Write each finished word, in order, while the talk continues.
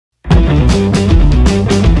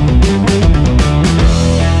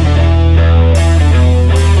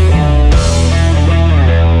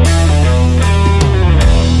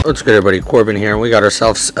What's good, everybody? Corbin here, and we got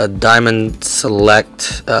ourselves a Diamond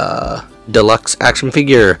Select Deluxe action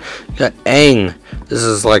figure. We got Aang. This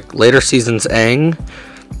is like later seasons Aang.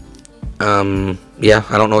 Yeah,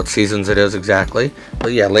 I don't know what seasons it is exactly,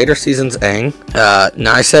 but yeah, later seasons Aang.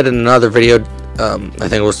 Now I said in another video, I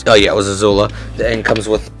think it was, oh yeah, it was Azula. The Aang comes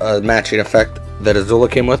with a matching effect that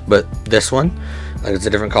Azula came with, but this one, like, it's a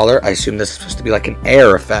different color. I assume this is supposed to be like an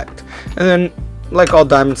air effect, and then, like all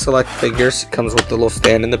Diamond Select figures, it comes with the little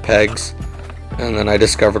stand and the pegs. And then I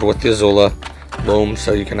discovered with the Azula, boom,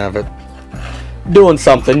 so you can have it doing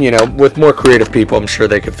something, you know, with more creative people. I'm sure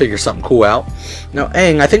they could figure something cool out. Now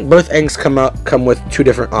Aang, I think both Aangs come with two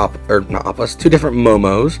different two different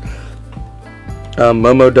Momos.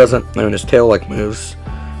 Momo doesn't, I mean, his tail like moves,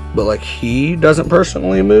 but like he doesn't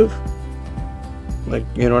personally move. Like,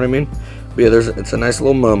 you know what I mean? But yeah, it's a nice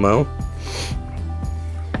little Momo.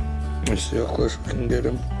 Let's see how close we can get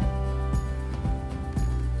him.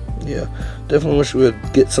 Yeah, definitely wish we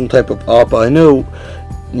would get some type of Appa. I know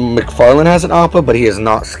McFarlane has an Appa, but he is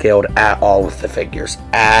not scaled at all with the figures.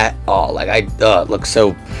 At all. Like, it looks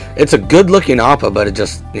so... It's a good looking Appa, but it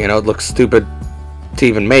just, you know, it looks stupid to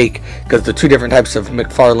even make, because the two different types of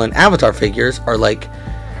McFarlane Avatar figures are like,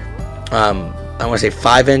 I want to say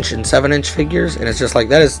 5-inch and 7-inch figures, and it's just like,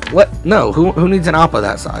 that is... What? No, who needs an Appa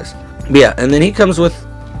that size? But yeah, and then he comes with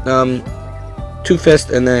two fists,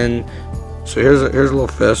 and then so here's a little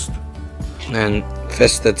fist, and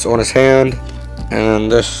fist that's on his hand,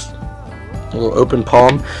 and this little open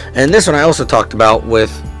palm. And this one I also talked about with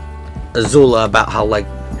Azula, about how like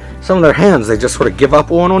some of their hands they just sort of give up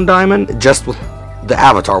on Diamond, just with the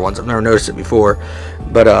Avatar ones. I've never noticed it before,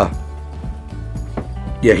 but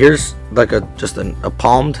yeah, here's like just a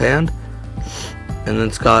palmed hand, and then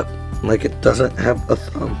it's got like, it doesn't have a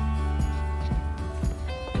thumb.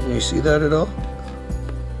 Can you see that at all?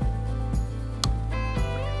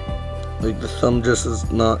 Like, the thumb just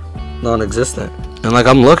is non-existent. And like,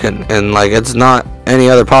 I'm looking, and like, it's not any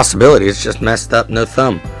other possibility. It's just messed up, no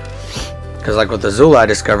thumb. Because like with Azula, I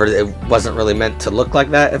discovered it wasn't really meant to look like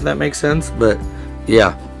that, if that makes sense. But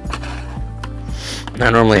yeah, I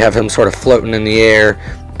normally have him sort of floating in the air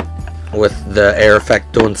with the air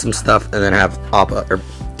effect doing some stuff, and then have Appa, or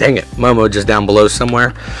dang it, Momo just down below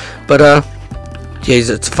somewhere. But yeah,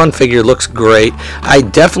 it's a fun figure, looks great. I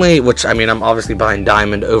definitely, which, I mean, I'm obviously buying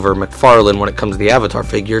Diamond over McFarlane when it comes to the Avatar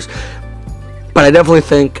figures, but I definitely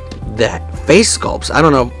think that face sculpts, I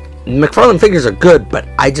don't know, McFarlane figures are good, but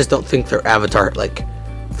I just don't think their Avatar, like,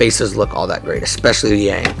 faces look all that great, especially the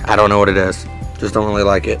Aang. I don't know what it is, just don't really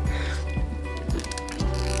like it.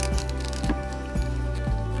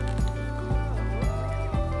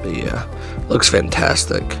 But yeah, looks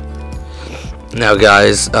fantastic. Now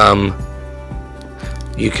guys,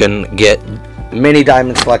 you can get many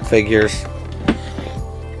Diamond Select figures.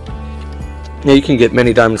 Yeah, you can get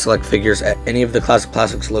many Diamond Select figures at any of the Classic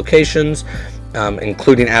Plastics locations,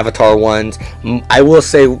 including Avatar ones. I will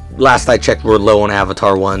say, last I checked, we're low on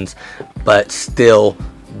Avatar ones, but still,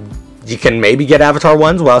 you can maybe get Avatar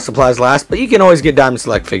ones while supplies last, but you can always get Diamond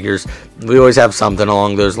Select figures. We always have something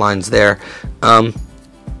along those lines there.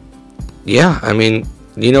 Yeah, I mean,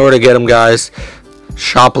 you know where to get them, guys.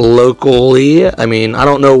 Shop locally. I mean, I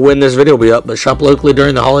don't know when this video will be up, but shop locally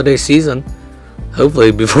during the holiday season.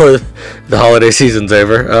 Hopefully before the holiday season's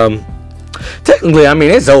over. Technically, I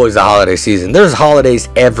mean, it's always the holiday season. There's holidays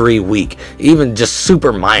every week, even just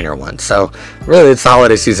super minor ones. So really, it's the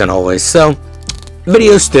holiday season always. So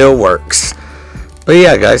video still works. But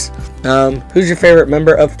yeah, guys, who's your favorite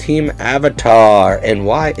member of Team Avatar, and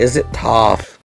why is it Toph?